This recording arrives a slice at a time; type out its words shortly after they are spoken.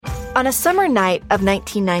On a summer night of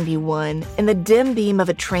 1991, in the dim beam of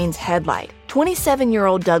a train's headlight,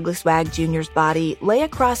 27-year-old Douglas Wag Jr.'s body lay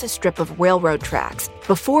across a strip of railroad tracks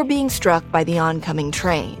before being struck by the oncoming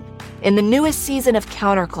train. In the newest season of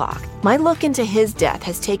Counterclock, my look into his death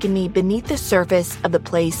has taken me beneath the surface of the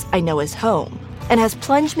place I know as home and has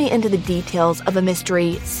plunged me into the details of a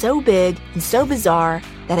mystery so big and so bizarre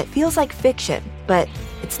that it feels like fiction, but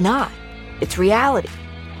it's not. It's reality.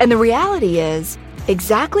 And the reality is,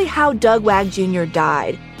 exactly how Doug Wag Jr.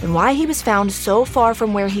 died and why he was found so far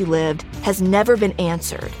from where he lived has never been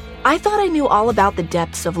answered. I thought I knew all about the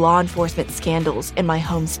depths of law enforcement scandals in my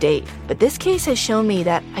home state, but this case has shown me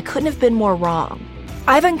that I couldn't have been more wrong.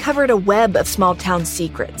 I've uncovered a web of small-town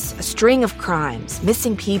secrets, a string of crimes,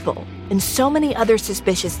 missing people, and so many other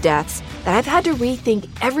suspicious deaths that I've had to rethink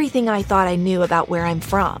everything I thought I knew about where I'm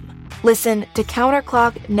from. Listen to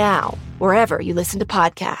Counterclock now, wherever you listen to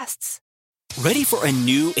podcasts. Ready for a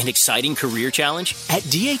new and exciting career challenge? At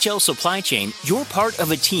DHL Supply Chain, you're part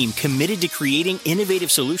of a team committed to creating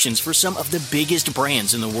innovative solutions for some of the biggest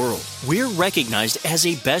brands in the world. We're recognized as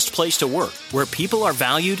a best place to work, where people are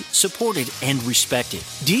valued, supported, and respected.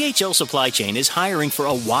 DHL Supply Chain is hiring for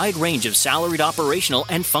a wide range of salaried operational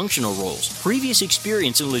and functional roles. Previous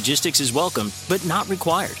experience in logistics is welcome, but not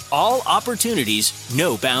required. All opportunities,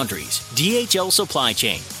 no boundaries. DHL Supply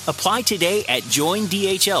Chain. Apply today at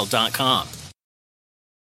joindhl.com.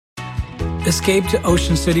 Escape to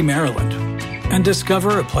Ocean City, Maryland, and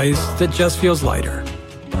discover a place that just feels lighter,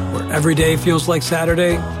 where every day feels like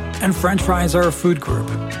Saturday and French fries are a food group,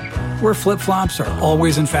 where flip-flops are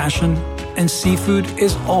always in fashion and seafood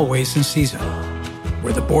is always in season,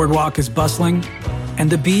 where the boardwalk is bustling and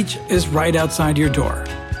the beach is right outside your door,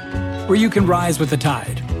 where you can rise with the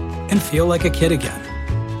tide and feel like a kid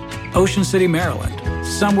again. Ocean City, Maryland,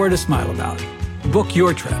 somewhere to smile about. Book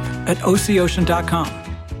your trip at OCOcean.com.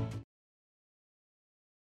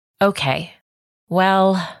 Okay,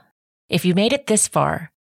 well, if you made it this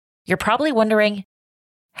far, you're probably wondering,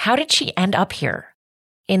 how did she end up here,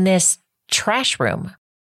 in this trash room,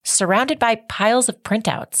 surrounded by piles of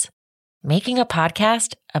printouts, making a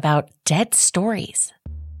podcast about dead stories?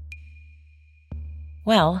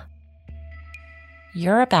 Well,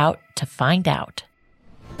 you're about to find out.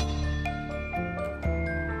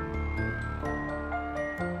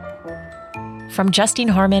 From Justine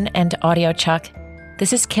Harmon and AudioChuck,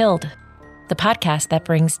 this is Killed, the podcast that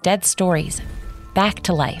brings dead stories back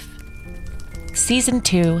to life. Season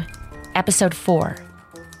 2, Episode 4,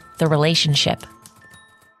 The Relationship.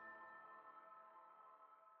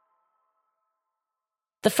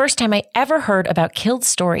 The first time I ever heard about killed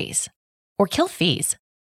stories, or kill fees,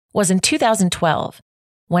 was in 2012,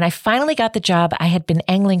 when I finally got the job I had been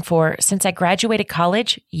angling for since I graduated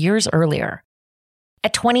college years earlier.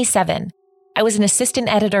 At 27, I was an assistant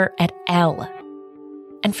editor at Elle.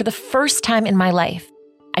 And for the first time in my life,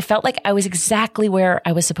 I felt like I was exactly where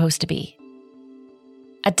I was supposed to be.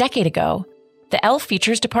 A decade ago, the Elle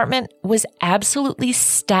Features department was absolutely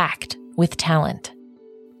stacked with talent.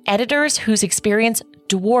 Editors whose experience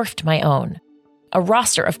dwarfed my own. A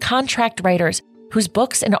roster of contract writers whose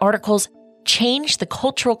books and articles changed the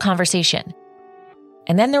cultural conversation.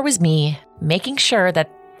 And then there was me, making sure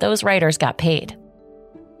that those writers got paid.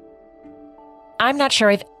 I'm not sure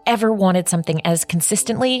I've ever wanted something as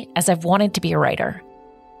consistently as I've wanted to be a writer.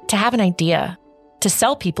 To have an idea, to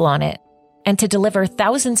sell people on it, and to deliver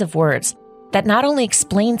thousands of words that not only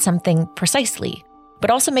explain something precisely, but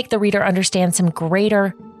also make the reader understand some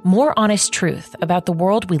greater, more honest truth about the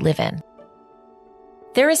world we live in.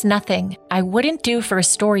 There is nothing I wouldn't do for a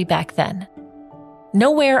story back then.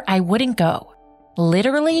 Nowhere I wouldn't go,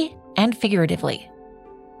 literally and figuratively.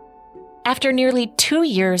 After nearly 2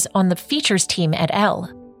 years on the features team at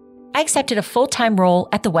Elle, I accepted a full-time role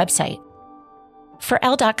at the website. For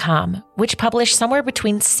Elle.com, which published somewhere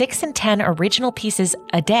between 6 and 10 original pieces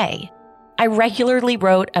a day, I regularly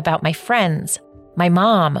wrote about my friends, my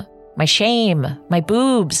mom, my shame, my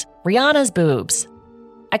boobs, Rihanna's boobs.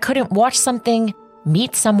 I couldn't watch something,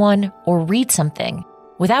 meet someone, or read something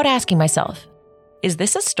without asking myself, is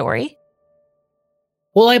this a story?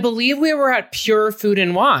 Well, I believe we were at Pure Food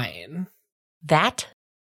and Wine. That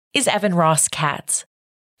is Evan Ross Katz,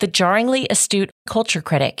 the jarringly astute culture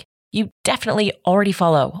critic you definitely already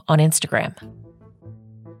follow on Instagram.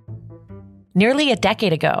 Nearly a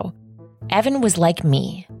decade ago, Evan was like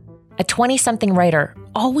me, a 20-something writer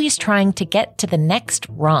always trying to get to the next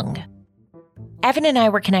rung. Evan and I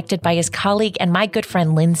were connected by his colleague and my good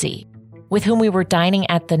friend Lindsay, with whom we were dining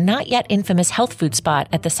at the not yet infamous health food spot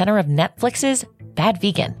at the center of Netflix's Bad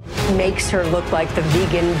Vegan. Makes her look like the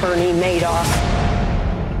vegan Bernie Madoff.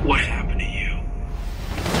 What happened to you?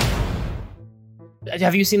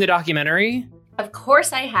 Have you seen the documentary? Of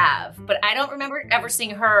course I have, but I don't remember ever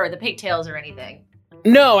seeing her or the pigtails or anything.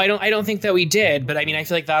 No, I don't think that we did, but I mean, I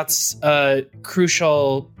feel like that's a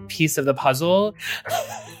crucial piece of the puzzle.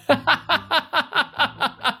 At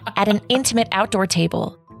an intimate outdoor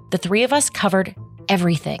table, the three of us covered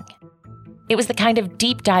everything. It was the kind of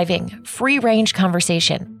deep diving, free-range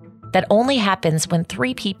conversation that only happens when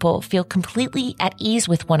three people feel completely at ease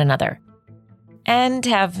with one another and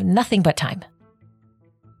have nothing but time.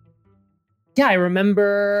 Yeah, I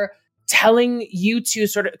remember telling you two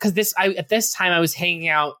sort of, because at this time I was hanging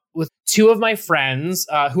out with two of my friends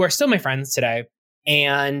who are still my friends today.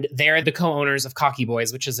 And they're the co-owners of Cocky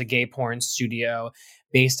Boys, which is a gay porn studio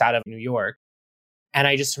based out of New York. And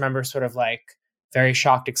I just remember sort of like very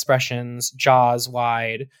shocked expressions, jaws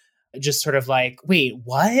wide, just sort of like, wait,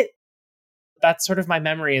 what? That's sort of my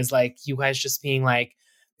memory, is like you guys just being like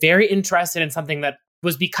very interested in something that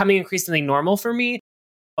was becoming increasingly normal for me.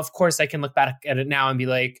 Of course, I can look back at it now and be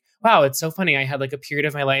like, wow, it's so funny. I had like a period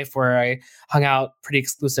of my life where I hung out pretty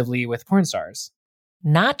exclusively with porn stars.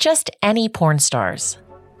 Not just any porn stars.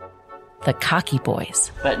 The Cocky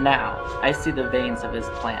Boys. But now, I see the veins of his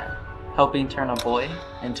plan, helping turn a boy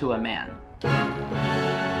into a man.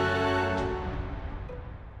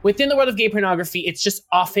 Within the world of gay pornography, it's just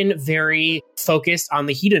often very focused on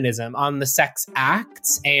the hedonism, on the sex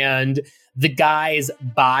acts and the guys'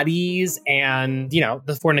 bodies and, you know,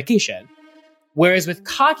 the fornication. Whereas with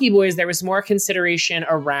Cocky Boys, there was more consideration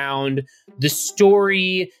around the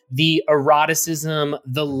story, the eroticism,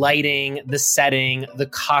 the lighting, the setting, the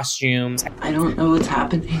costumes. I don't know what's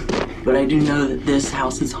happening, but I do know that this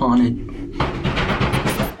house is haunted.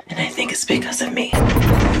 And I think it's because of me.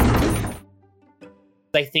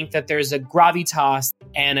 I think that there's a gravitas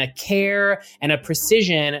and a care and a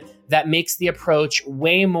precision that makes the approach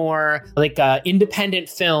way more like an independent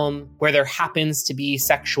film where there happens to be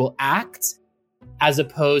sexual acts, as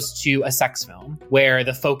opposed to a sex film where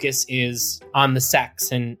the focus is on the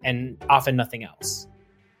sex and often nothing else.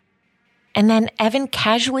 And then Evan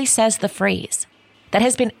casually says the phrase that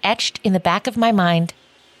has been etched in the back of my mind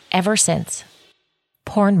ever since.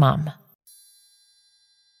 Porn mom.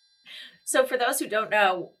 So for those who don't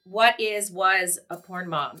know, was a porn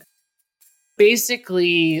mom?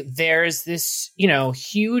 Basically, there's this,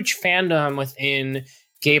 huge fandom within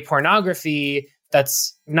gay pornography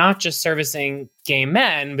that's not just servicing gay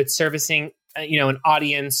men, but servicing, an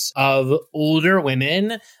audience of older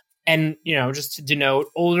women. And, just to denote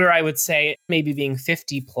older, I would say maybe being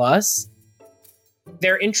 50 plus.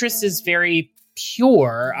 Their interest is very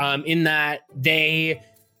pure in that they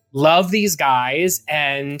love these guys,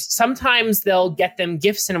 and sometimes they'll get them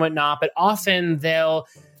gifts and whatnot, but often they'll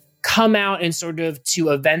come out and sort of to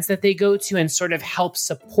events that they go to and sort of help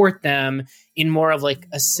support them in more of like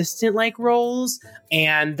assistant-like roles,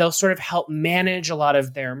 and they'll sort of help manage a lot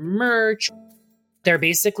of their merch. They're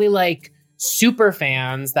basically like super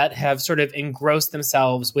fans that have sort of engrossed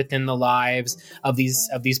themselves within the lives of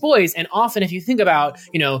these boys. And often, if you think about,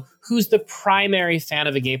 who's the primary fan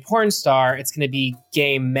of a gay porn star, it's going to be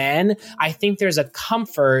gay men. I think there's a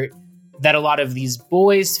comfort that a lot of these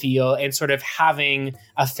boys feel in sort of having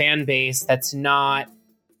a fan base that's not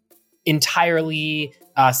entirely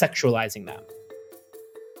sexualizing them.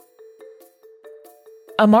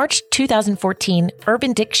 A March 2014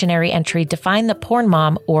 Urban Dictionary entry defined the porn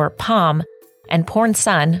mom, or POM, and porn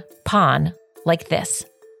son, PON, like this.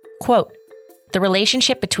 Quote, the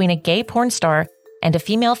relationship between a gay porn star and a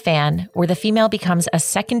female fan where the female becomes a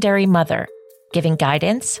secondary mother, giving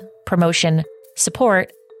guidance, promotion,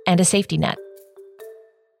 support, and a safety net.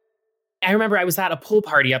 I remember I was at a pool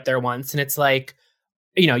party up there once, and it's like,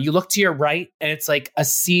 you look to your right and it's like a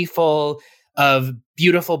sea full of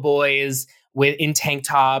beautiful boys in tank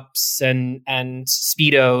tops and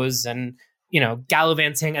Speedos and,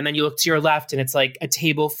 gallivanting. And then you look to your left and it's like a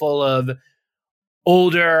table full of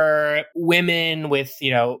older women with,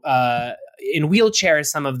 in wheelchairs,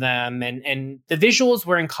 some of them. And the visuals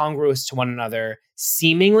were incongruous to one another,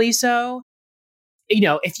 seemingly so.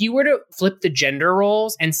 If you were to flip the gender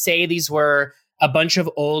roles and say these were a bunch of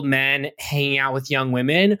old men hanging out with young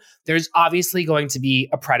women, there's obviously going to be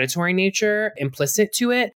a predatory nature implicit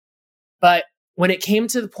to it. But when it came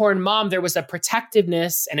to the porn mom, there was a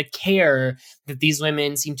protectiveness and a care that these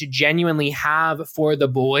women seemed to genuinely have for the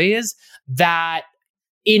boys that,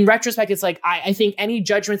 in retrospect, it's like, I think any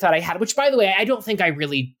judgment that I had, which, by the way,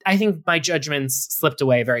 I think my judgments slipped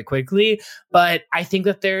away very quickly. But I think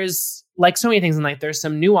that there's, like so many things in life, there's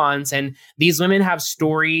some nuance, and these women have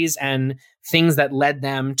stories and things that led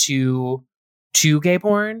them to gay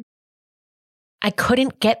porn. I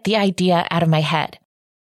couldn't get the idea out of my head.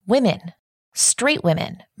 Women, Straight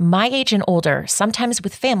women, my age and older, sometimes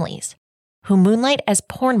with families, who moonlight as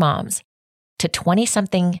porn moms, to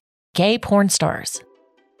 20-something gay porn stars.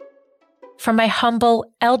 From my humble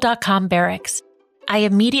Elle.com barracks, I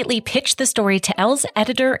immediately pitched the story to Elle's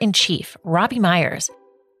editor-in-chief, Robbie Myers,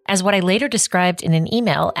 as what I later described in an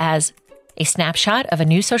email as a snapshot of a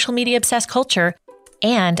new social media-obsessed culture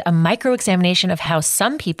and a micro-examination of how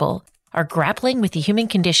some people are grappling with the human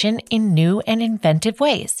condition in new and inventive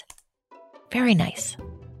ways. Very nice.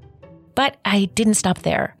 But I didn't stop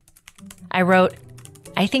there. I wrote,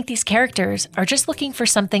 I think these characters are just looking for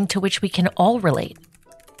something to which we can all relate.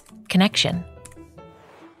 Connection.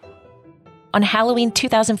 On Halloween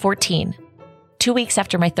 2014, 2 weeks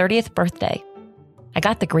after my 30th birthday, I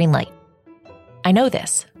got the green light. I know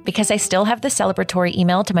this because I still have the celebratory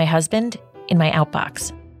email to my husband in my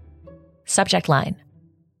outbox. Subject line,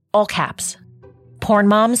 all caps, Porn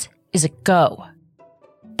Moms is a go.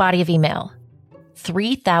 Body of email,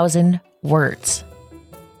 3,000 words.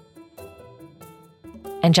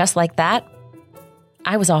 And just like that,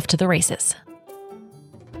 I was off to the races.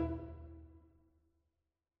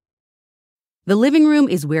 The living room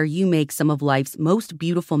is where you make some of life's most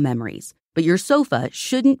beautiful memories, but your sofa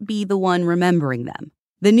shouldn't be the one remembering them.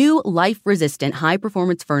 The new life-resistant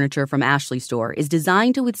high-performance furniture from Ashley Store is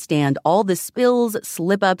designed to withstand all the spills,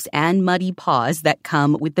 slip-ups, and muddy paws that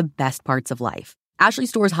come with the best parts of life. Ashley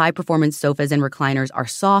Store's high-performance sofas and recliners are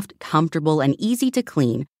soft, comfortable, and easy to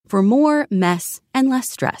clean for more mess and less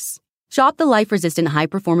stress. Shop the life-resistant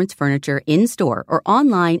high-performance furniture in-store or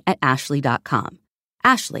online at ashley.com.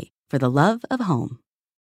 Ashley, for the love of home.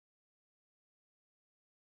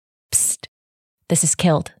 Psst. This is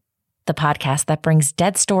Killed, the podcast that brings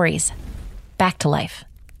dead stories back to life.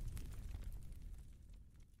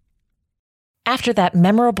 After that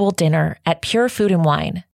memorable dinner at Pure Food and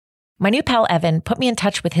Wine, my new pal Evan put me in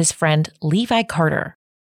touch with his friend Levi Carter,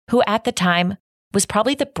 who at the time was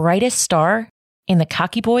probably the brightest star in the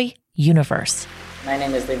Cocky Boy universe. My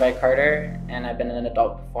name is Levi Carter, and I've been an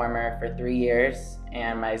adult performer for 3 years,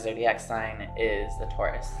 and my zodiac sign is the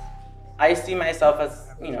Taurus. I see myself as,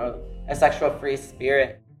 a sexual free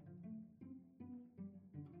spirit.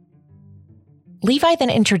 Levi then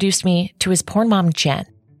introduced me to his porn mom, Jen,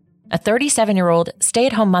 a 37-year-old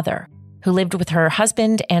stay-at-home mother who lived with her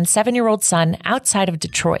husband and 7-year-old son outside of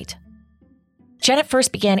Detroit. Jen at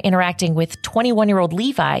first began interacting with 21-year-old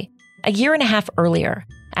Levi a year and a half earlier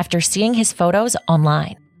after seeing his photos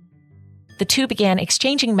online. The two began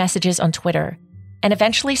exchanging messages on Twitter and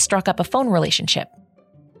eventually struck up a phone relationship.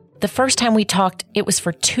 The first time we talked, it was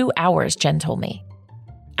for 2 hours, Jen told me.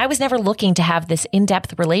 I was never looking to have this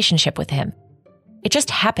in-depth relationship with him. It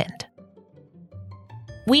just happened.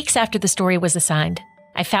 Weeks after the story was assigned,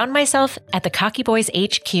 I found myself at the Cocky Boys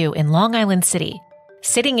HQ in Long Island City,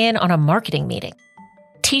 sitting in on a marketing meeting.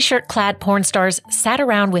 T-shirt-clad porn stars sat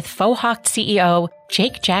around with Faux Hawk CEO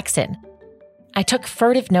Jake Jackson. I took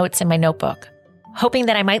furtive notes in my notebook, hoping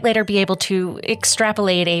that I might later be able to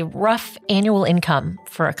extrapolate a rough annual income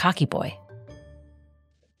for a Cocky Boy.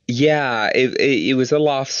 Yeah, it was a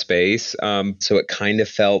loft space, so it kind of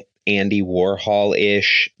felt Andy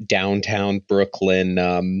Warhol-ish, downtown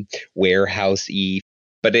Brooklyn, warehouse-y,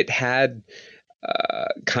 but it had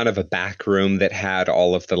kind of a back room that had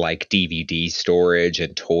all of the DVD storage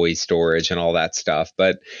and toy storage and all that stuff.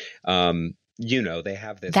 But, they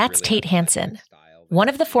have this. That's really Tate Hansen, one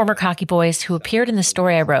of the former Cocky Boys who appeared in the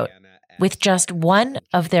story I wrote with just one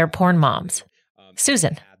of their porn moms,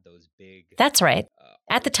 Susan. That's right.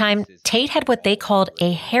 At the time, Tate had what they called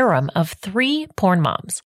a harem of 3 porn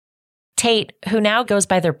moms. Tate, who now goes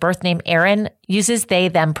by their birth name Erin, uses they,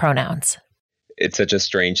 them pronouns. It's such a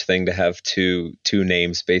strange thing to have two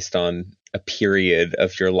names based on a period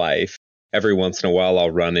of your life. Every once in a while,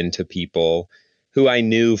 I'll run into people who I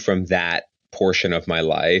knew from that portion of my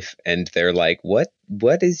life, and they're like, what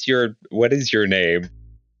is your name?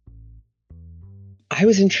 I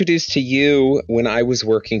was introduced to you when I was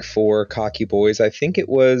working for Cocky Boys. I think that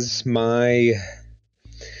was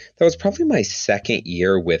probably my second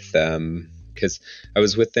year with them, because I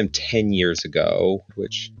was with them 10 years ago,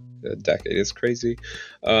 which a decade is crazy.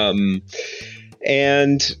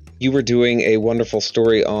 And you were doing a wonderful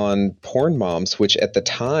story on porn moms, which at the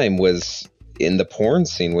time was in the porn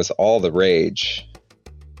scene was all the rage.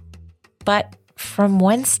 But from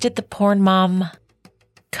whence did the porn mom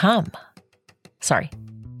come? Sorry.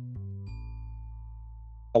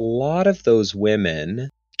 A lot of those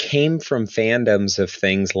women came from fandoms of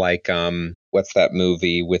things like, what's that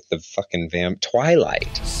movie with the fucking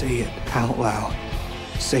Twilight. Say it out loud.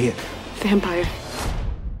 Say it. Vampire.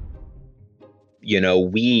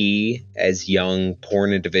 we as young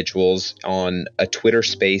porn individuals on a Twitter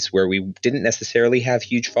space where we didn't necessarily have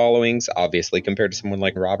huge followings, obviously compared to someone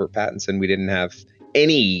like Robert Pattinson, we didn't have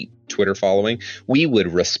any Twitter following, we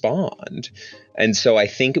would respond. And so I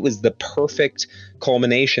think it was the perfect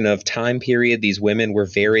culmination of time period. These women were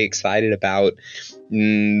very excited about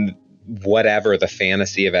whatever the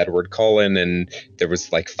fantasy of Edward Cullen. And there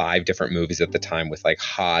was like 5 different movies at the time with like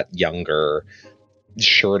hot, younger,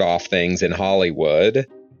 shirt off things in Hollywood.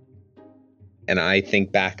 And I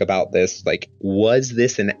think back about this, like, was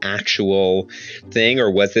this an actual thing, or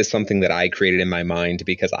was this something that I created in my mind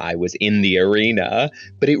because I was in the arena?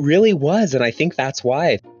 But it really was. And I think that's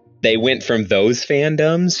why they went from those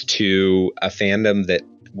fandoms to a fandom that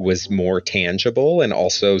was more tangible and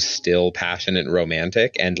also still passionate and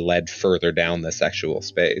romantic and led further down the sexual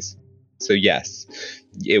space. So yes,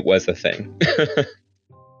 it was a thing.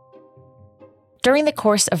 During the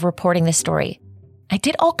course of reporting this story, I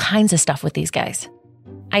did all kinds of stuff with these guys.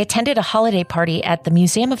 I attended a holiday party at the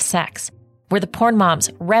Museum of Sex, where the porn moms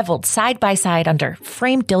reveled side by side under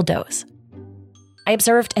framed dildos. I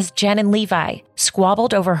observed as Jen and Levi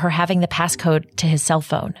squabbled over her having the passcode to his cell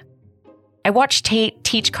phone. I watched Tate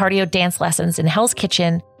teach cardio dance lessons in Hell's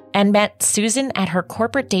Kitchen and met Susan at her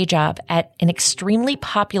corporate day job at an extremely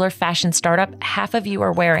popular fashion startup half of you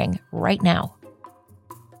are wearing right now.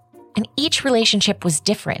 And each relationship was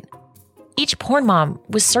different. Each porn mom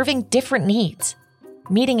was serving different needs,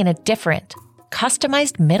 meeting in a different,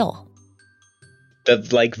 customized middle. The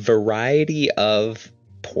variety of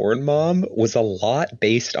porn mom was a lot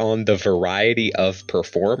based on the variety of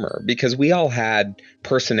performer, because we all had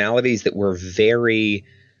personalities that were very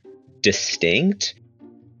distinct.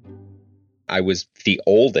 I was the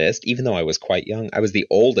oldest, even though I was quite young, I was the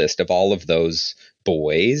oldest of all of those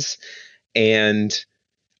boys. And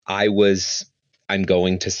I'm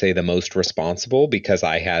going to say the most responsible because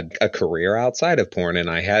I had a career outside of porn and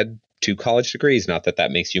I had 2 college degrees. Not that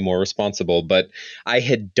that makes you more responsible, but I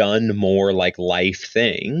had done more like life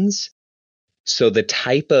things. So the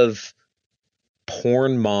type of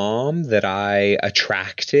porn mom that I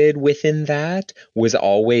attracted within that was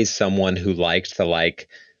always someone who liked the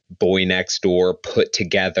boy next door, put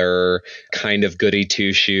together, kind of goody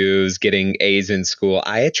two shoes, getting A's in school.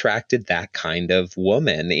 I attracted that kind of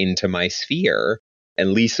woman into my sphere.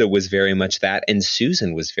 And Lisa was very much that. And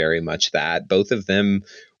Susan was very much that. Both of them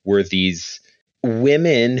were these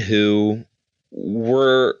women who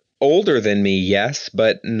were older than me, yes,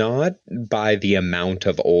 but not by the amount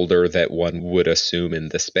of older that one would assume in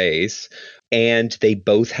the space. And they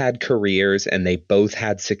both had careers and they both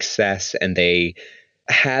had success and they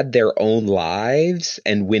had their own lives.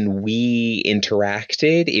 And when we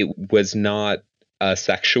interacted, it was not a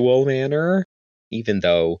sexual manner, even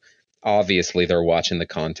though obviously they're watching the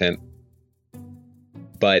content,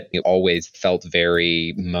 but it always felt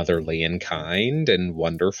very motherly and kind and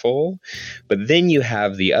wonderful. But then you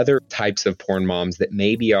have the other types of porn moms that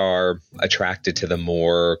maybe are attracted to the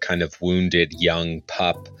more kind of wounded young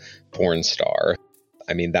pup porn star.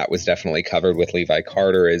 I mean, that was definitely covered with Levi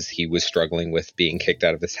Carter as he was struggling with being kicked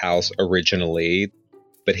out of his house originally.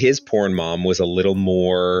 But his porn mom was a little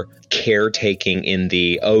more caretaking in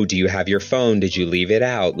the, oh, do you have your phone? Did you leave it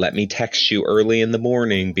out? Let me text you early in the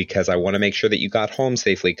morning because I want to make sure that you got home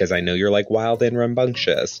safely because I know you're wild and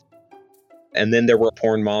rambunctious. And then there were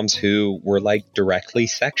porn moms who were directly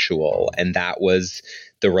sexual. And that was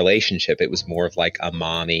the relationship. It was more of a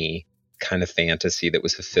mommy kind of fantasy that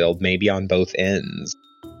was fulfilled maybe on both ends.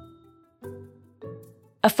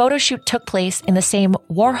 A photo shoot took place in the same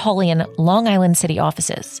Warholian Long Island City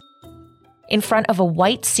offices. In front of a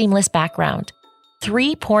white seamless background,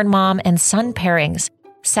 3 porn mom and son pairings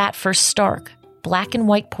sat for stark, black and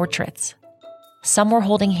white portraits. Some were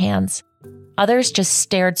holding hands. Others just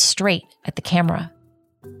stared straight at the camera.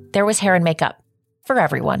 There was hair and makeup for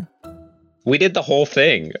everyone. We did the whole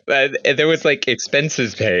thing. There was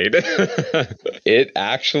expenses paid. It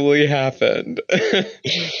actually happened.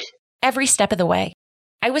 Every step of the way,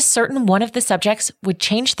 I was certain one of the subjects would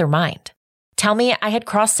change their mind. Tell me I had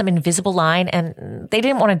crossed some invisible line and they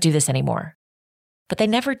didn't want to do this anymore. But they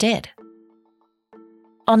never did.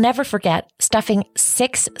 I'll never forget stuffing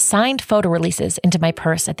 6 signed photo releases into my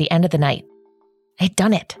purse at the end of the night. I'd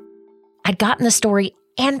done it. I'd gotten the story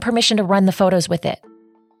and permission to run the photos with it.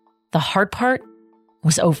 The hard part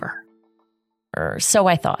was over. Or so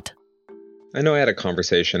I thought. I know I had a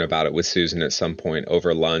conversation about it with Susan at some point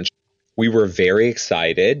over lunch. We were very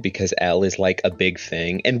excited because Elle is a big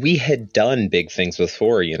thing. And we had done big things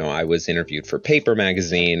before. I was interviewed for Paper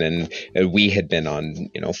Magazine and we had been on,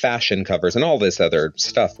 fashion covers and all this other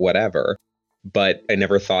stuff, whatever. but I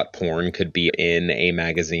never thought porn could be in a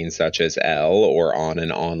magazine such as Elle or on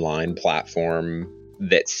an online platform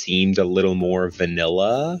that seemed a little more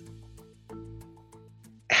vanilla.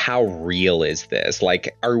 How real is this?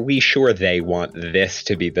 Like, are we sure they want this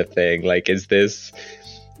to be the thing? Like, is this,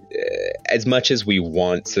 as much as we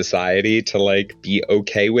want society to like be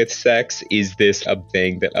okay with sex, is this a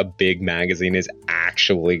thing that a big magazine is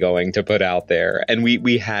actually going to put out there? And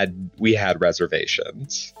we had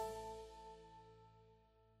reservations.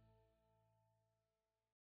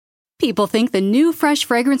 People think the new fresh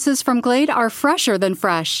fragrances from Glade are fresher than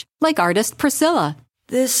fresh, like artist Priscilla.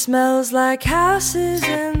 This smells like houses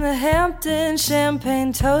in the Hamptons,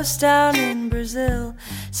 champagne toast down in Brazil.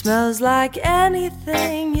 Smells like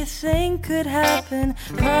anything you think could happen,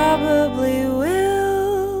 probably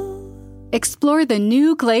will. Explore the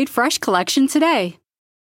new Glade Fresh collection today.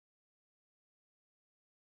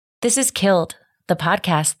 This is Killed, the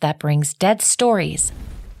podcast that brings dead stories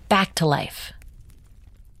back to life.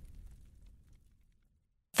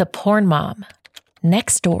 The Porn Mom,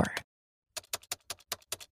 Next Door.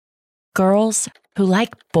 Girls who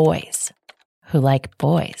like boys who like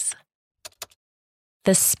boys.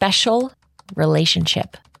 The Special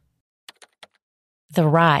Relationship. The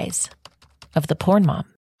Rise of the Porn Mom.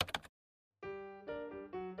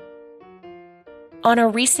 On a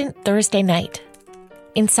recent Thursday night,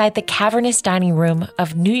 inside the cavernous dining room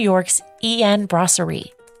of New York's En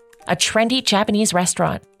Brasserie, a trendy Japanese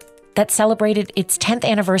restaurant that celebrated its 10th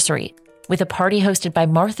anniversary with a party hosted by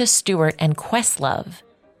Martha Stewart and Questlove,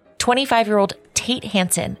 25-year-old Tate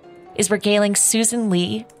Hansen is regaling Susan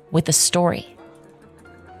Lee with a story.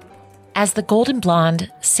 As the golden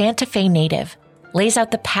blonde Santa Fe native lays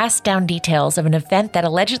out the passed-down details of an event that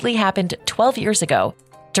allegedly happened 12 years ago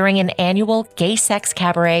during an annual gay sex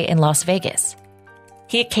cabaret in Las Vegas,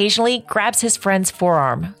 he occasionally grabs his friend's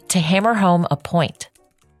forearm to hammer home a point.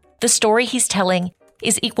 The story he's telling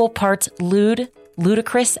is equal parts lewd,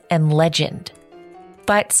 ludicrous, and legend.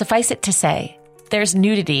 But suffice it to say, there's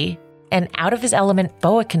nudity, an out-of-his-element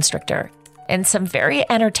boa constrictor, and some very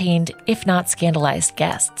entertained, if not scandalized,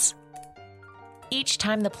 guests. Each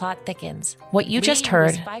time the plot thickens, what you just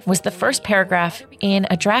heard was the first paragraph in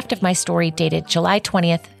a draft of my story dated July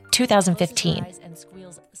 20th, 2015.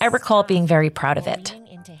 I recall being very proud of it.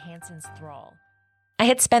 I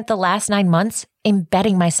had spent the last 9 months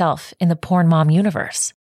embedding myself in the Porn Mom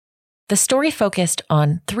universe. The story focused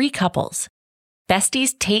on 3 couples,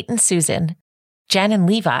 besties Tate and Susan, Jen and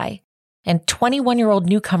Levi, and 21-year-old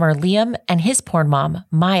newcomer Liam and his porn mom,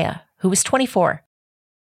 Maya, who was 24.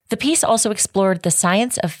 The piece also explored the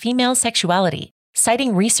science of female sexuality,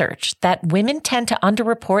 citing research that women tend to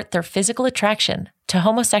underreport their physical attraction to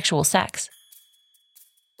homosexual sex.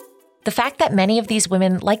 The fact that many of these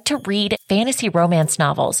women like to read fantasy romance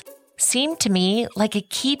novels seemed to me like a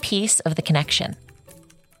key piece of the connection.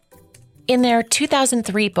 In their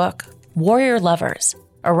 2003 book, Warrior Lovers,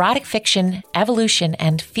 Erotic Fiction, Evolution,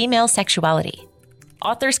 and Female Sexuality,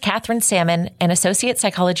 authors Catherine Salmon, an associate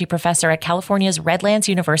psychology professor at California's Redlands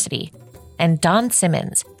University, and Don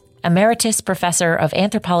Simmons, emeritus professor of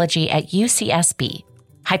anthropology at UCSB,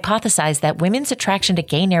 hypothesized that women's attraction to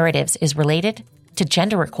gay narratives is related to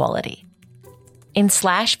gender equality. In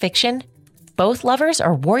slash fiction, both lovers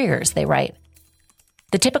are warriors, they write.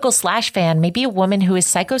 The typical slash fan may be a woman who is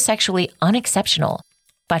psychosexually unexceptional,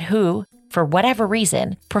 but who, for whatever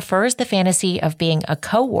reason, prefers the fantasy of being a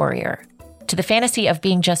co-warrior to the fantasy of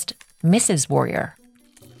being just Mrs. Warrior.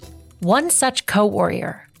 One such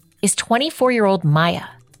co-warrior is 24-year-old Maya,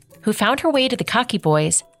 who found her way to the Cocky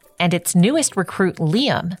Boys and its newest recruit,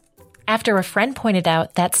 Liam, after a friend pointed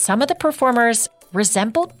out that some of the performers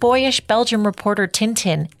resembled boyish Belgian reporter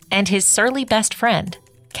Tintin and his surly best friend,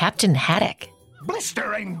 Captain Haddock.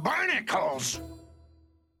 Blistering barnacles!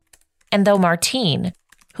 And though Martine,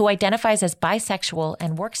 who identifies as bisexual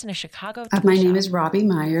and works in a Chicago... My name is Robbie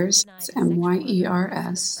Myers. It's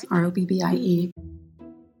Myers, Robbie.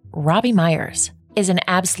 Robbie Myers is an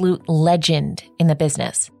absolute legend in the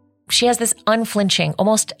business. She has this unflinching,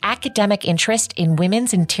 almost academic interest in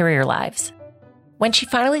women's interior lives. When she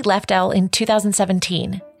finally left Elle in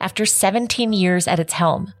 2017, after 17 years at its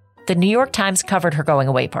helm, the New York Times covered her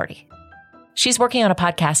going-away party. She's working on a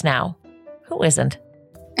podcast now. Who isn't?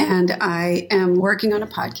 And I am working on a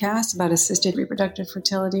podcast about assisted reproductive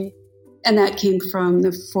fertility. And that came from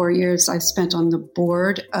the 4 years I spent on the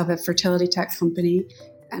board of a fertility tech company.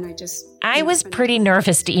 And I was pretty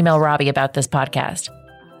nervous to email Robbie about this podcast.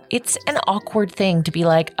 It's an awkward thing to be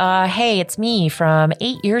like, hey, it's me from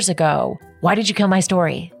 8 years ago. Why did you kill my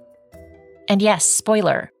story? And yes,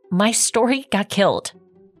 spoiler, my story got killed.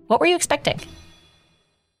 What were you expecting?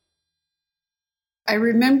 I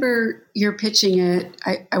remember you're pitching it.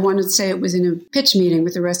 I wanted to say it was in a pitch meeting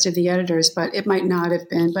with the rest of the editors, but it might not have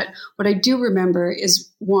been. But what I do remember is,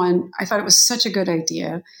 one, I thought it was such a good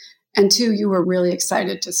idea. And two, you were really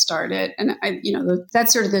excited to start it. And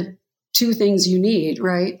that's sort of the two things you need,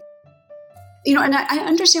 right? And I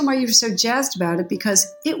understand why you're so jazzed about it, because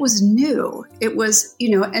it was new. It was,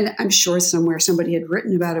 and I'm sure somewhere somebody had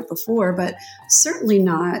written about it before, but certainly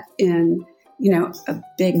not in, a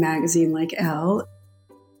big magazine like Elle.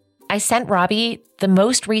 I sent Robbie the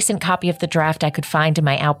most recent copy of the draft I could find in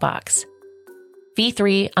my outbox.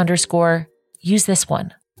 V3_ use this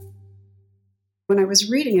one. When I was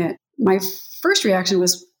reading it, my first reaction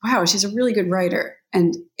was, wow, she's a really good writer.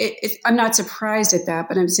 And I'm not surprised at that,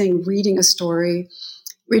 but I'm saying reading a story,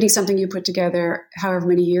 reading something you put together however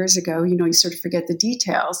many years ago, you sort of forget the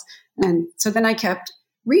details. And so then I kept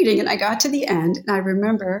reading and I got to the end, and I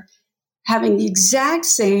remember having the exact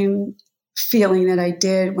same feeling that I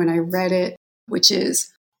did when I read it, which is,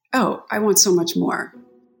 oh, I want so much more.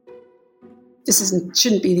 This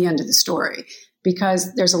shouldn't be the end of the story,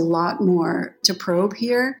 because there's a lot more to probe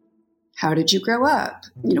here. How did you grow up?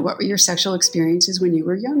 What were your sexual experiences when you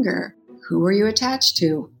were younger? Who were you attached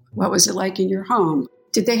to? What was it like in your home?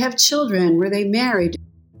 Did they have children? Were they married?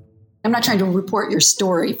 I'm not trying to report your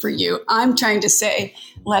story for you. I'm trying to say,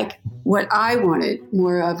 what I wanted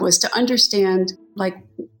more of was to understand,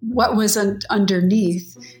 what was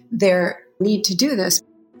underneath their need to do this.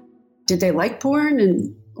 Did they like porn?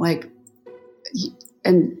 And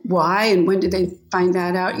and why? And when did they find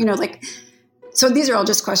that out? So these are all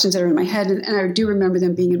just questions that are in my head. And I do remember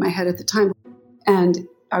them being in my head at the time. And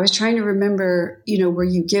I was trying to remember, were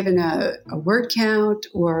you given a word count,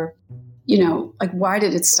 or, why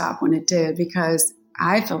did it stop when it did? Because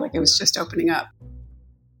I felt like it was just opening up.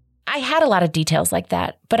 I had a lot of details like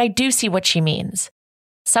that, but I do see what she means.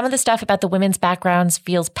 Some of the stuff about the women's backgrounds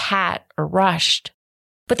feels pat or rushed,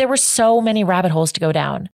 but there were so many rabbit holes to go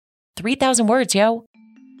down. 3,000 words, yo.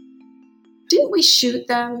 Didn't we shoot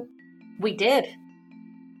them? We did.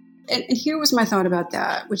 And here was my thought about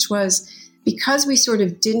that, which was, because we sort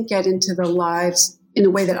of didn't get into the lives in a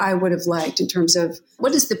way that I would have liked, in terms of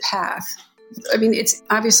what is the path? I mean, it's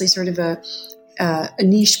obviously sort of a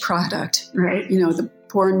niche product, right? The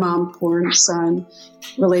porn mom, porn son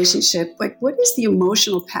relationship. What is the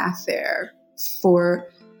emotional path there for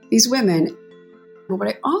these women? But what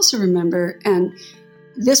I also remember, and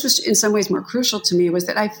this was in some ways more crucial to me, was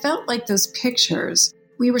that I felt like those pictures,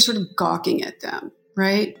 we were sort of gawking at them,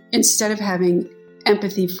 right? Instead of having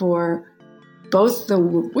empathy for both the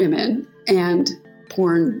women and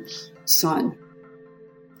porn son.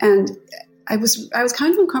 And I was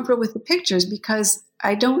kind of uncomfortable with the pictures, because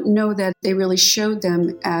I don't know that they really showed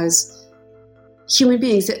them as human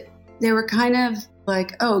beings. That they were kind of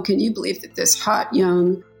like, oh, can you believe that this hot,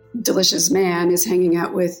 young, delicious man is hanging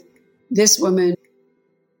out with this woman?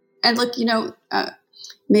 And look,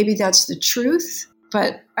 maybe that's the truth,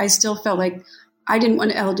 but I still felt like I didn't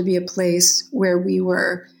want Elle to be a place where we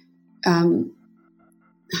were, I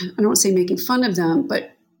don't want to say making fun of them,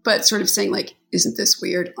 but sort of saying, isn't this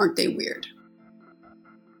weird? Aren't they weird?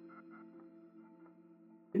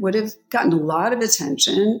 It would have gotten a lot of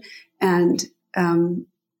attention. And,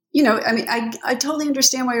 I totally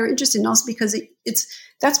understand why you're interested, and also because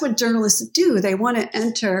that's what journalists do. They want to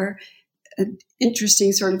enter an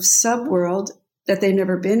interesting sort of subworld that they've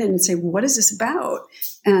never been in and say, what is this about?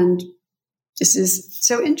 And this is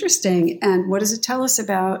so interesting. And what does it tell us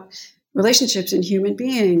about relationships and human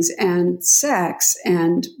beings and sex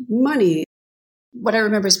and money? What I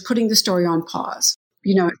remember is putting the story on pause.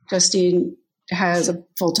 Justine has a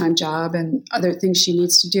full-time job and other things she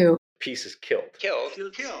needs to do. Piece is killed.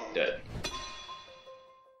 Dead.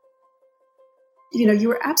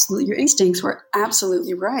 Your instincts were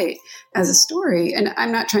absolutely right as a story. And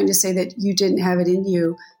I'm not trying to say that you didn't have it in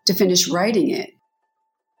you to finish writing it.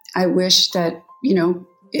 I wish that,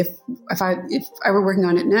 if I were working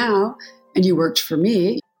on it now and you worked for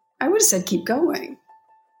me, I would have said, keep going.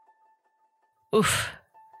 Oof.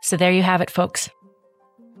 So there you have it, folks.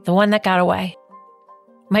 The one that got away.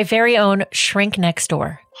 My very own Shrink Next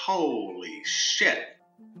Door. Holy shit.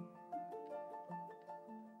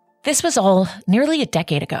 This was all nearly a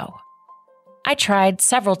decade ago. I tried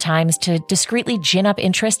several times to discreetly gin up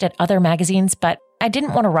interest at other magazines, but I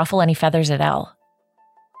didn't want to ruffle any feathers at Elle.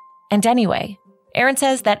 And anyway, Erin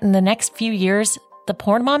says that in the next few years, the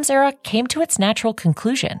porn moms era came to its natural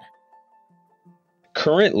conclusion.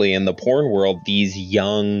 Currently in the porn world, these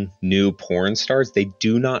young, new porn stars, they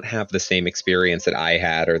do not have the same experience that I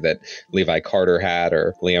had, or that Levi Carter had,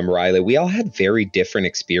 or Liam Riley. We all had very different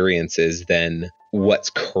experiences than what's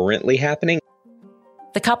currently happening.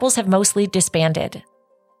 the couples have mostly disbanded.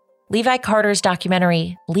 Levi Carter's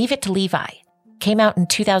documentary, Leave It to Levi, came out in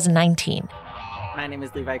 2019. My name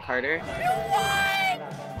is Levi Carter.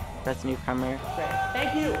 Best newcomer.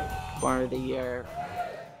 Thank you. Porn of the year.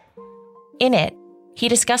 In it, he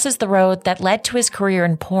discusses the road that led to his career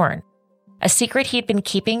in porn, a secret he'd been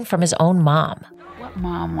keeping from his own mom. What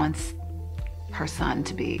mom wants her son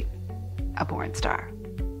to be a porn star?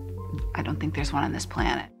 I don't think there's one on this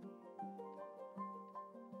planet.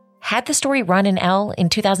 Had the story run in Elle in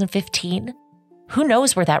 2015, who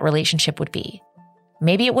knows where that relationship would be?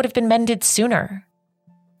 Maybe it would have been mended sooner,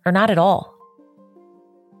 or not at all.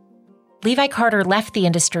 Levi Carter left the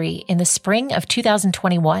industry in the spring of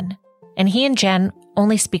 2021, and he and Jen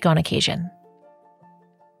only speak on occasion.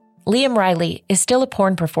 Liam Riley is still a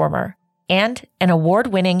porn performer and an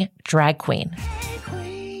award-winning drag queen.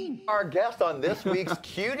 Our guest on this week's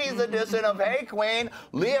Cuties edition of Hey Queen,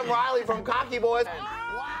 Liam Riley from Cocky Boys.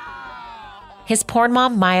 His porn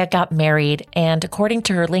mom, Maya, got married and, according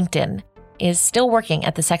to her LinkedIn, is still working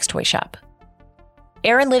at the sex toy shop.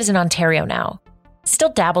 Aaron lives in Ontario now, still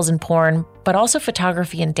dabbles in porn, but also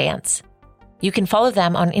photography and dance. You can follow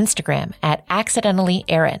them on Instagram at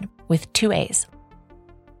accidentally.aaron with 2 A's.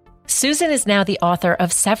 Susan is now the author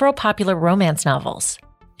of several popular romance novels.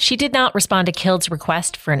 She did not respond to Kild's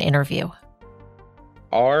request for an interview.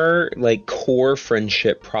 Our core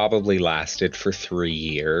friendship probably lasted for 3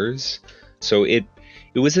 years. So it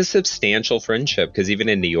was a substantial friendship because even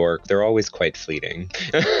in New York, they're always quite fleeting.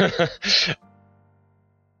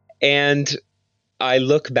 And I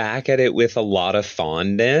look back at it with a lot of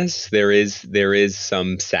fondness. There is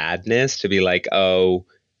some sadness to be like, oh,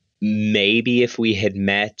 maybe if we had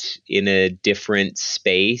met in a different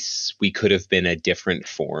space, we could have been a different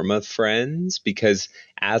form of friends. Because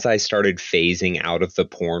as I started phasing out of the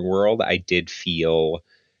porn world, I did feel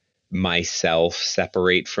myself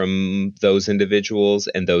separate from those individuals,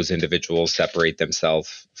 and those individuals separate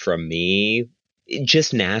themselves from me.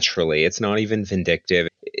 Just naturally. It's not even vindictive.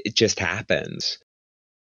 It just happens.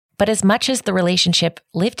 But as much as the relationship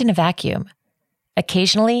lived in a vacuum,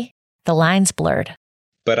 occasionally the lines blurred.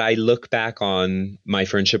 But I look back on my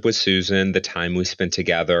friendship with Susan, the time we spent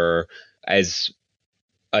together, as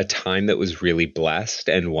a time that was really blessed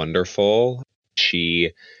and wonderful.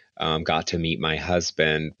 She got to meet my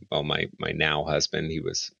husband, well, my now husband. He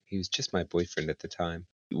was just my boyfriend at the time.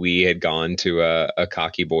 We had gone to a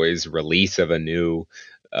Cocky Boys release of a new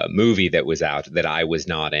movie that was out that I was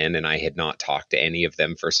not in, and I had not talked to any of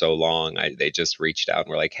them for so long. They just reached out and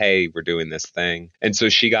were like, hey, we're doing this thing. And so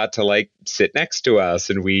she got to sit next to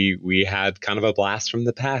us, and we had kind of a blast from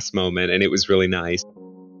the past moment, and it was really nice.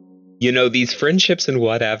 You know, these friendships and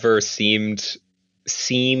whatever seem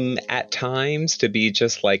at times to be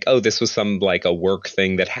just like, oh, this was some a work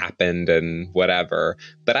thing that happened and whatever.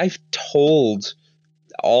 But I've told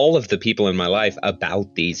all of the people in my life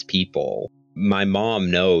about these people. My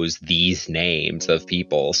mom knows these names of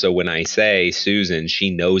people. So when I say Susan,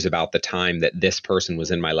 she knows about the time that this person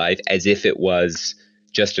was in my life as if it was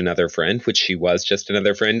just another friend, which she was just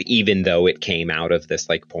another friend, even though it came out of this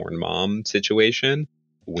porn mom situation.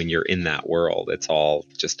 When you're in that world, it's all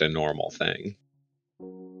just a normal thing.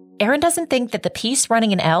 Aaron doesn't think that the piece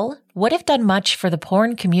running in Elle would have done much for the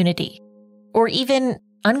porn community, or even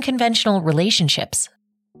unconventional relationships.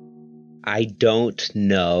 I don't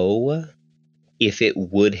know if it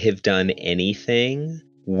would have done anything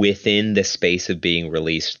within the space of being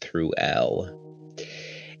released through Elle.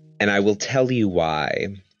 And I will tell you why.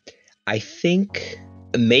 I think,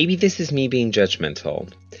 maybe this is me being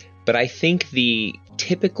judgmental, but I think the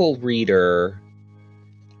typical reader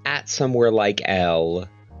at somewhere like Elle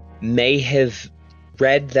may have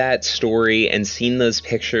read that story and seen those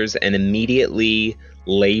pictures and immediately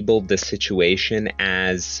labeled the situation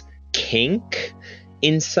as kink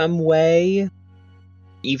in some way.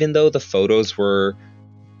 Even though the photos were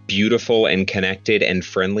beautiful and connected and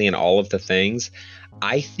friendly and all of the things,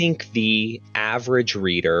 I think the average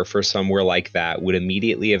reader for somewhere like that would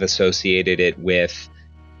immediately have associated it with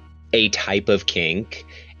a type of kink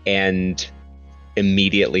and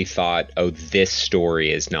immediately thought, oh, this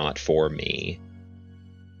story is not for me.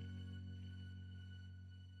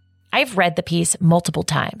 I've read the piece multiple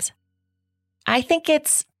times. I think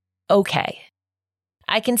it's okay.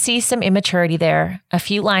 I can see some immaturity there. A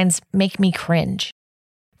few lines make me cringe.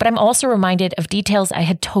 But I'm also reminded of details I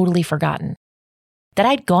had totally forgotten. That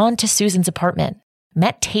I'd gone to Susan's apartment,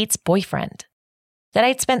 met Tate's boyfriend. That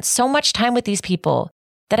I'd spent so much time with these people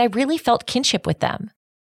that I really felt kinship with them.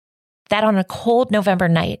 That on a cold November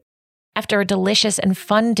night, after a delicious and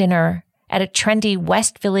fun dinner at a trendy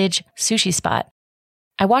West Village sushi spot,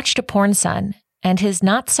 I watched a porn sun and his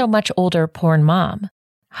not-so-much-older porn mom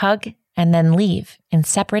hug and then leave in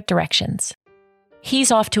separate directions.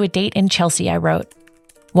 He's off to a date in Chelsea, I wrote,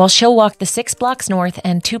 while she'll walk the 6 blocks north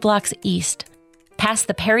and 2 blocks east, past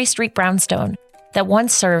the Perry Street brownstone that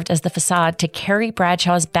once served as the facade to Carrie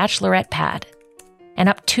Bradshaw's bachelorette pad, and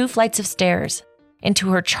up 2 flights of stairs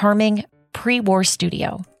into her charming pre-war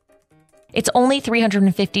studio. It's only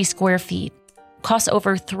 350 square feet, costs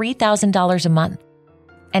over $3,000 a month,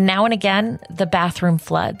 and now and again, the bathroom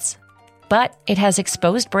floods. But it has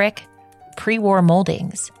exposed brick, pre-war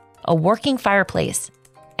moldings, a working fireplace,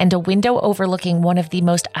 and a window overlooking one of the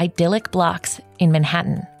most idyllic blocks in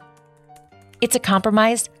Manhattan. It's a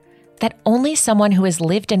compromise that only someone who has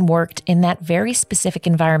lived and worked in that very specific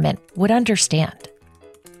environment would understand.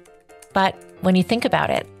 But when you think about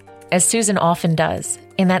it, as Susan often does,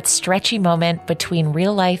 in that stretchy moment between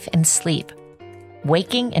real life and sleep,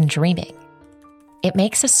 waking and dreaming, it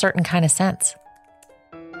makes a certain kind of sense.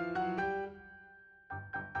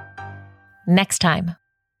 Next time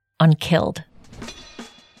on Killed.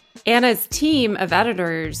 Anna's team of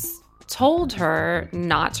editors told her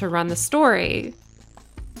not to run the story.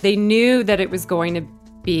 They knew that it was going to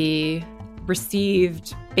be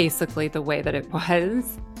received basically the way that it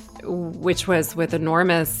was, which was with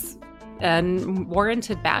enormous and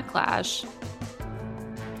warranted backlash.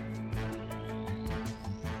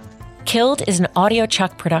 Killed is an Audio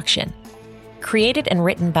Chuck production. Created and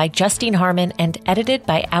written by Justine Harmon and edited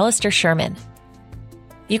by Alistair Sherman.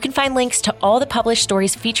 You can find links to all the published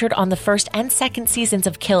stories featured on the first and second seasons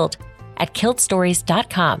of Killed at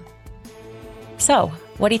killedstories.com. So,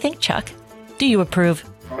 what do you think, Chuck? Do you approve?